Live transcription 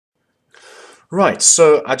Right,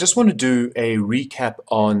 so I just want to do a recap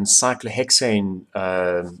on cyclohexane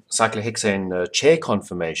chair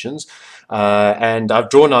conformations, and I've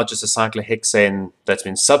drawn out just a cyclohexane that's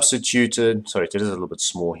been substituted. Sorry, it is a little bit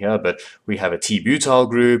small here, but we have a T-butyl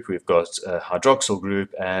group, we've got a hydroxyl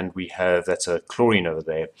group, and we have that's a chlorine over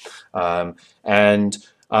there. And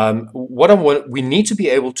we need to be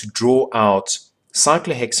able to draw out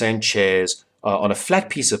cyclohexane chairs on a flat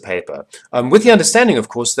piece of paper, with the understanding, of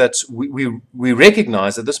course, that we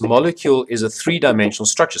recognize that this molecule is a three-dimensional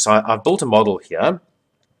structure. So I've built a model here.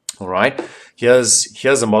 All right,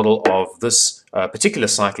 here's a model of this particular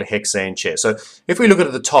cyclohexane chair. So if we look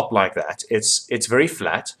at the top like that, it's very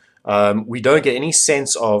flat. We don't get any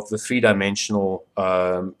sense of the three-dimensional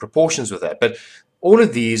proportions with that, but all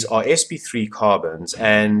of these are sp3 carbons,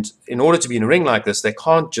 and in order to be in a ring like this, they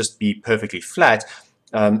can't just be perfectly flat.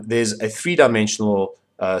 There's a three-dimensional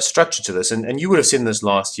structure to this, and you would have seen this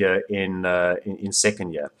last year in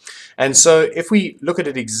second year. And so if we look at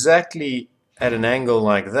it exactly at an angle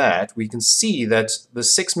like that, we can see that the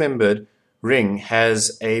six-membered ring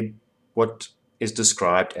has what is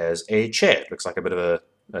described as a chair. It looks like a bit of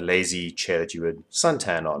a lazy chair that you would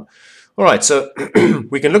suntan on. All right, so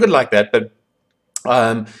we can look at it like that, but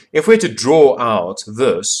if we're to draw out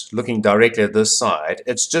this, looking directly at this side,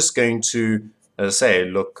 it's just going to, as I say,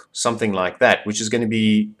 look something like that, which is going to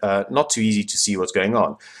be not too easy to see what's going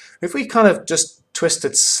on. If we kind of just twist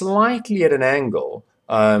it slightly at an angle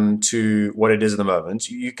to what it is at the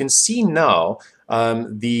moment, you can see now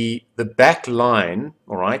the back line,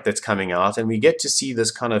 all right, that's coming out, and we get to see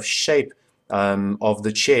this kind of shape of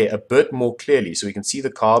the chair a bit more clearly. So we can see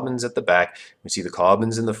the carbons at the back, we see the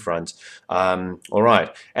carbons in the front. All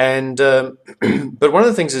right, and but one of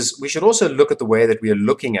the things is we should also look at the way that we are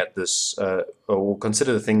looking at this, or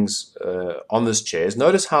consider the things on this chair.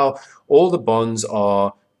 Notice how all the bonds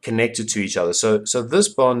are connected to each other. So this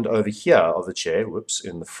bond over here of the chair, whoops,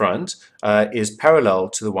 in the front, is parallel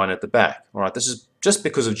to the one at the back. All right, this is just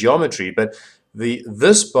because of geometry, but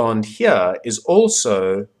this bond here is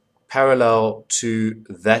also parallel to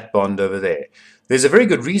that bond over there. There's a very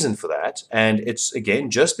good reason for that, and it's again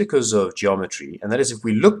just because of geometry, and that is if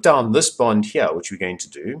we look down this bond here, which we're going to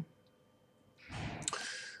do,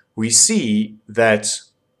 we see that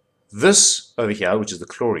this over here, which is the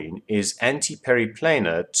chlorine, is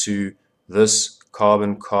anti-periplanar to this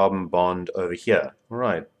carbon-carbon bond over here. All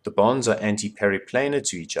right, the bonds are anti-periplanar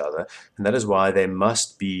to each other, and that is why they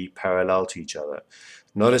must be parallel to each other.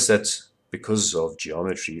 Notice that because of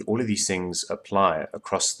geometry, all of these things apply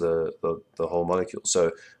across the whole molecule.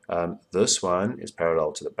 So this one is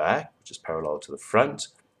parallel to the back, which is parallel to the front,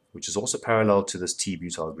 which is also parallel to this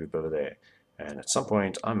T-butyl group over there. And at some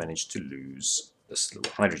point, I managed to lose this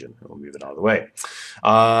little hydrogen. We'll move it out of the way.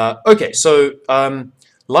 Okay, so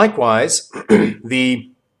likewise,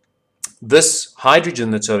 this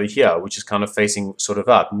hydrogen that's over here, which is kind of facing sort of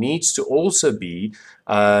up, needs to also be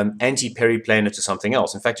anti-periplanar to something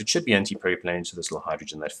else. In fact, it should be anti-periplanar to this little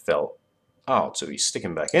hydrogen that fell out. So we stick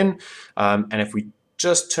him back in, and if we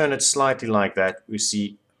just turn it slightly like that, we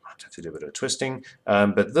see, I have to do a bit of twisting,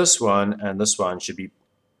 but this one and this one should be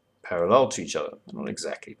parallel to each other. Not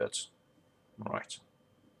exactly, but all right.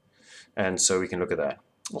 And so we can look at that.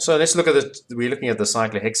 So let's look at this. We're looking at the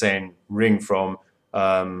cyclohexane ring from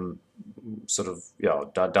sort of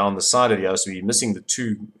down the side of the other, so we're missing the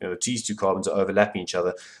two, these two carbons are overlapping each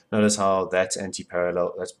other. Notice how that's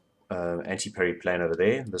anti-parallel, that's anti-periplane over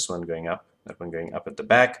there, this one going up, that one going up at the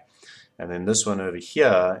back, and then this one over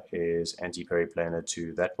here is anti-periplanar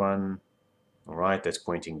to that one. All right, that's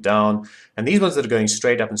pointing down, and these ones that are going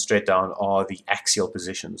straight up and straight down are the axial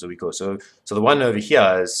positions. So the one over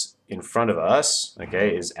here is in front of us,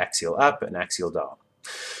 okay, is axial up and axial down.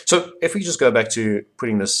 So if we just go back to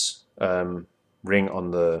putting this ring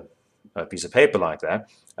on the piece of paper like that,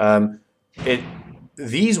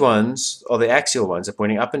 these ones are the axial ones, are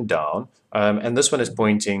pointing up and down, and this one is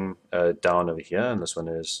pointing down over here, and this one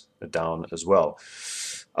is down as well.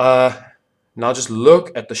 Now just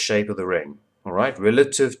look at the shape of the ring, all right,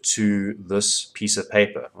 relative to this piece of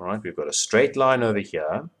paper. All right, we've got a straight line over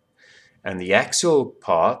here, and the axial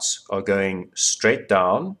parts are going straight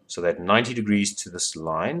down, so they're 90 degrees to this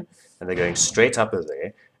line, and they're going straight up over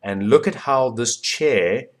there. And look at how this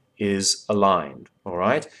chair is aligned, all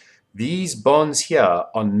right? These bonds here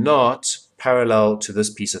are not parallel to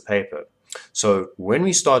this piece of paper. So when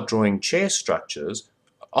we start drawing chair structures,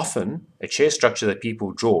 often a chair structure that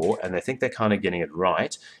people draw, and they think they're kind of getting it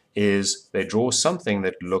right, is they draw something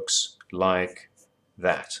that looks like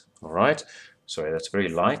that, all right? Sorry, that's very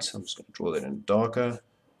light. I'm just going to draw that in darker.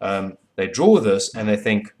 They draw this and they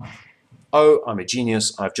think, oh, I'm a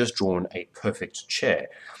genius, I've just drawn a perfect chair.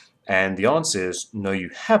 And the answer is no, you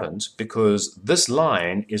haven't, because this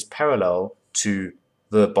line is parallel to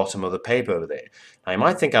the bottom of the paper over there. Now, you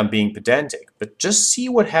might think I'm being pedantic, but just see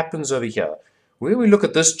what happens over here. Where we look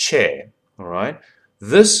at this chair, all right,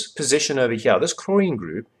 this position over here, this chlorine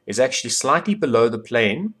group, is actually slightly below the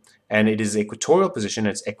plane, and it is equatorial position,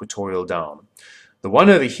 it's equatorial down. The one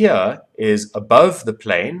over here is above the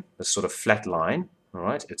plane, this sort of flat line, all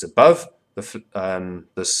right, it's above this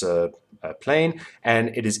plane, and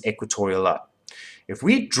it is equatorial up. If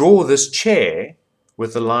we draw this chair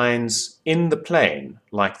with the lines in the plane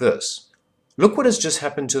like this, look what has just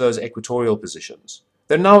happened to those equatorial positions.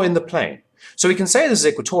 They're now in the plane. So we can say this is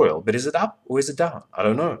equatorial, but is it up or is it down? I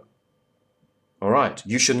don't know. All right,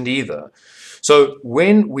 you shouldn't either. So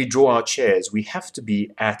when we draw our chairs, we have to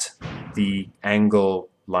be at the angle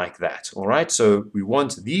like that. All right, so we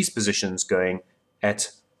want these positions going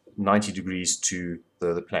at 90 degrees to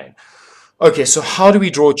the plane. Okay, so how do we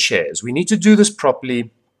draw chairs? We need to do this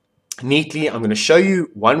properly, neatly. I'm going to show you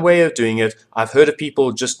one way of doing it. I've heard of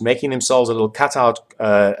people just making themselves a little cutout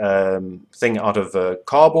thing out of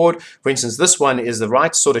cardboard. For instance, this one is the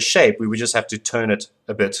right sort of shape. We would just have to turn it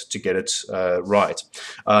a bit to get it right.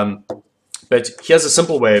 But here's a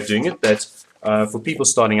simple way of doing it that for people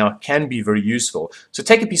starting out can be very useful. So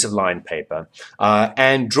take a piece of line paper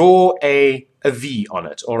and draw a V on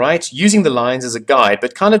it, all right? Using the lines as a guide,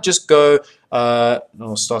 but kind of just go,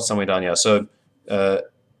 I'll start somewhere down here. So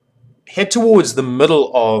head towards the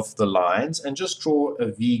middle of the lines and just draw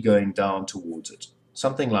a V going down towards it.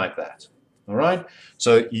 Something like that, all right?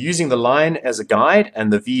 So you're using the line as a guide,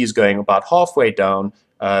 and the V is going about halfway down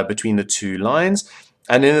between the two lines.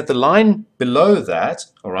 And then at the line below that,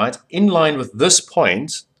 all right, in line with this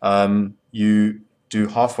point, you do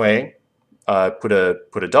halfway, put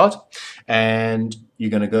a dot, and you're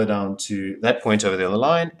going to go down to that point over there on the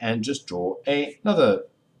line and just draw another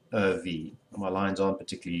V. My lines aren't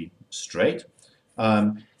particularly straight.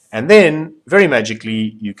 And then, very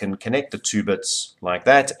magically, you can connect the two bits like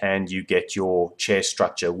that, and you get your chair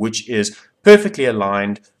structure, which is perfectly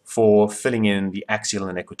aligned for filling in the axial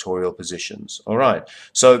and equatorial positions. All right,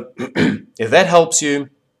 so if that helps you,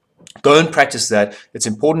 go and practice that. It's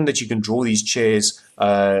important that you can draw these chairs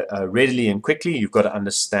readily and quickly. You've got to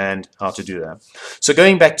understand how to do that. So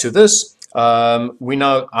going back to this, we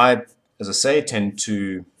know as I say, tend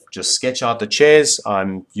to just sketch out the chairs.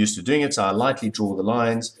 I'm used to doing it, so I lightly draw the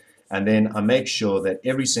lines, and then I make sure that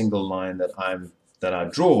every single line that I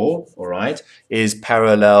draw, all right, is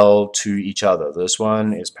parallel to each other. This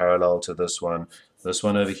one is parallel to this one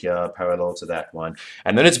over here, parallel to that one.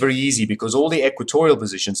 And then it's very easy because all the equatorial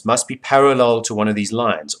positions must be parallel to one of these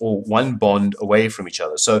lines or one bond away from each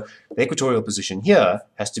other. So the equatorial position here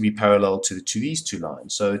has to be parallel to these two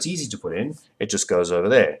lines. So it's easy to put in. It just goes over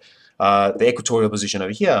there. The equatorial position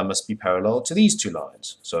over here must be parallel to these two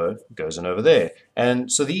lines. So it goes in over there.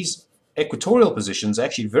 And so these equatorial positions are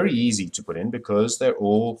actually very easy to put in because they're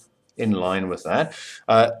all in line with that.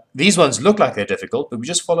 These ones look like they're difficult, but we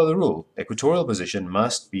just follow the rule. Equatorial position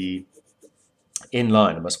must be in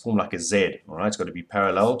line. It must form like a Z. All right, it's got to be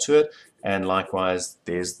parallel to it. And likewise,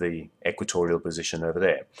 there's the equatorial position over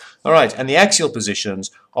there. All right, and the axial positions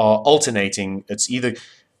are alternating. It's either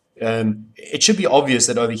it should be obvious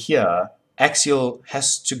that over here, axial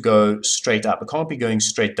has to go straight up. It can't be going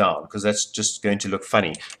straight down because that's just going to look funny.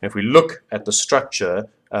 And if we look at the structure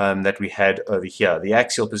that we had over here, the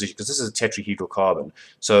axial position, because this is a tetrahedral carbon,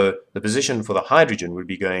 so the position for the hydrogen would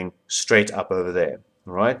be going straight up over there.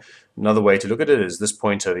 All right. Another way to look at it is this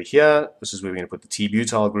point over here. This is where we're going to put the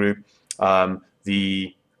T-butyl group.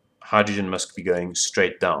 The hydrogen must be going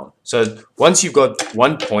straight down. So once you've got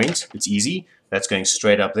one point, it's easy. That's going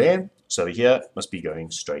straight up there. So over here must be going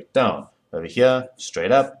straight down. Over here,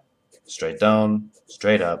 straight up, straight down,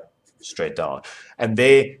 straight up, straight down. And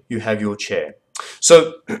there you have your chair.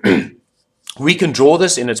 So we can draw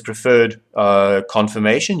this in its preferred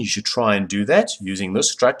conformation. You should try and do that using this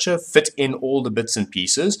structure, fit in all the bits and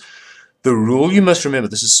pieces. The rule you must remember,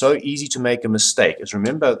 this is so easy to make a mistake, is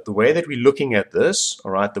remember the way that we're looking at this,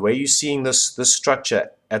 all right, the way you're seeing this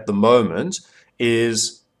structure at the moment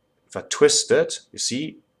is, if I twist it, you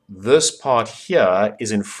see, this part here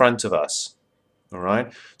is in front of us, all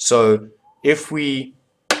right? So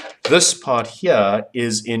this part here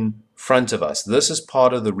is in front of us. This is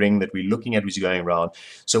part of the ring that we're looking at as you're going around.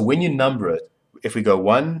 So when you number it, if we go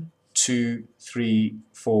 1, 2, 3,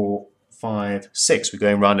 4, 5, 6, we're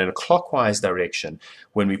going around in a clockwise direction.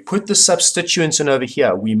 When we put the substituents in over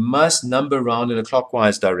here, we must number around in a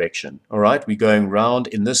clockwise direction, all right? We're going round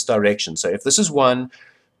in this direction. So if this is 1,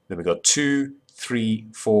 then we got 2, 3,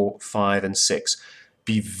 4, 5, and 6.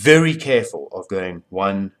 Be very careful of going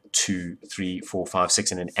 1, 2, 3, 4, 5,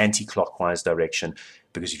 6 in an anti-clockwise direction,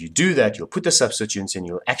 because if you do that, you'll put the substituents in,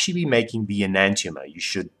 you'll actually be making the enantiomer. You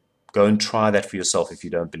should go and try that for yourself if you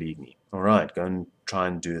don't believe me. All right, go and try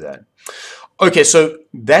and do that. Okay, so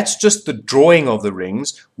that's just the drawing of the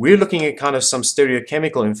rings. We're looking at kind of some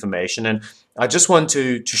stereochemical information, and I just want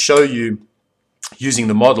to show you using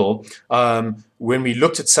the model. When we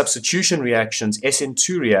looked at substitution reactions,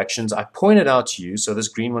 SN2 reactions, I pointed out to you, so this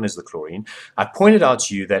green one is the chlorine, I pointed out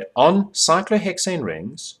to you that on cyclohexane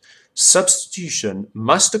rings, substitution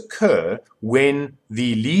must occur when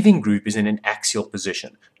the leaving group is in an axial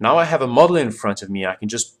position. Now I have a model in front of me, I can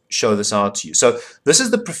just show this out to you. So this is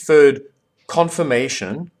the preferred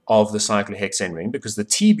conformation of the cyclohexane ring because the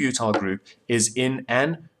T-butyl group is in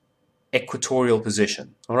an equatorial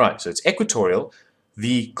position. All right, so it's equatorial.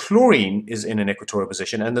 The chlorine is in an equatorial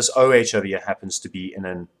position, and this OH over here happens to be in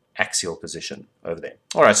an axial position over there.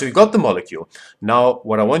 All right, so we've got the molecule. Now,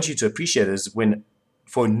 what I want you to appreciate is when,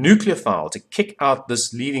 for a nucleophile to kick out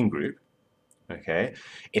this leaving group, okay,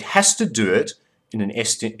 it has to do it in an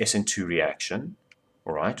SN2 reaction.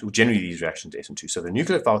 All right, well, generally these reactions are SN2. So the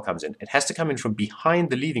nucleophile comes in. It has to come in from behind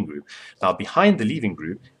the leaving group. Now, behind the leaving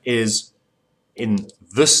group is in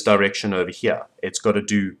this direction over here. It's got to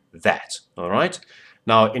do that, all right?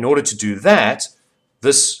 Now, in order to do that,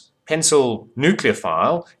 this pencil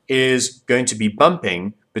nucleophile is going to be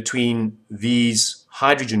bumping between these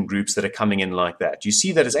hydrogen groups that are coming in like that. You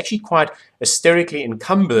see that it's actually quite a sterically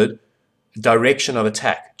encumbered direction of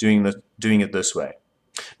attack, doing it this way.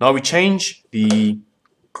 Now we change the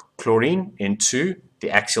chlorine into the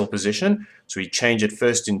axial position. So we change it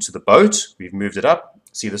first into the boat. We've moved it up.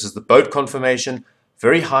 See, this is the boat conformation,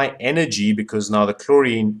 very high energy because now the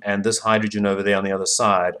chlorine and this hydrogen over there on the other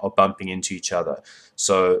side are bumping into each other.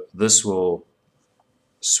 So this will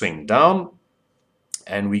swing down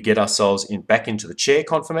and we get ourselves back into the chair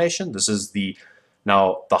conformation. This is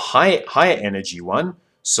now the higher energy one.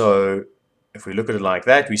 So if we look at it like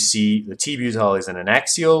that, we see the T-butyl is in an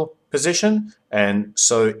axial position and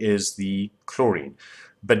so is the chlorine.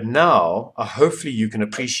 But now, hopefully you can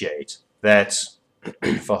appreciate that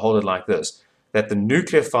if I hold it like this, that the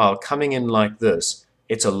nucleophile coming in like this,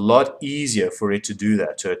 it's a lot easier for it to do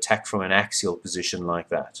that, to attack from an axial position like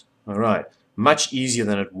that. All right, much easier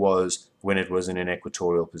than it was when it was in an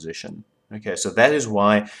equatorial position. Okay, so that is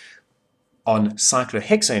why on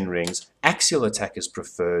cyclohexane rings, axial attack is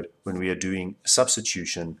preferred when we are doing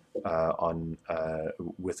substitution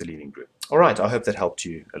with the leaving group. All right, I hope that helped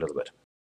you a little bit.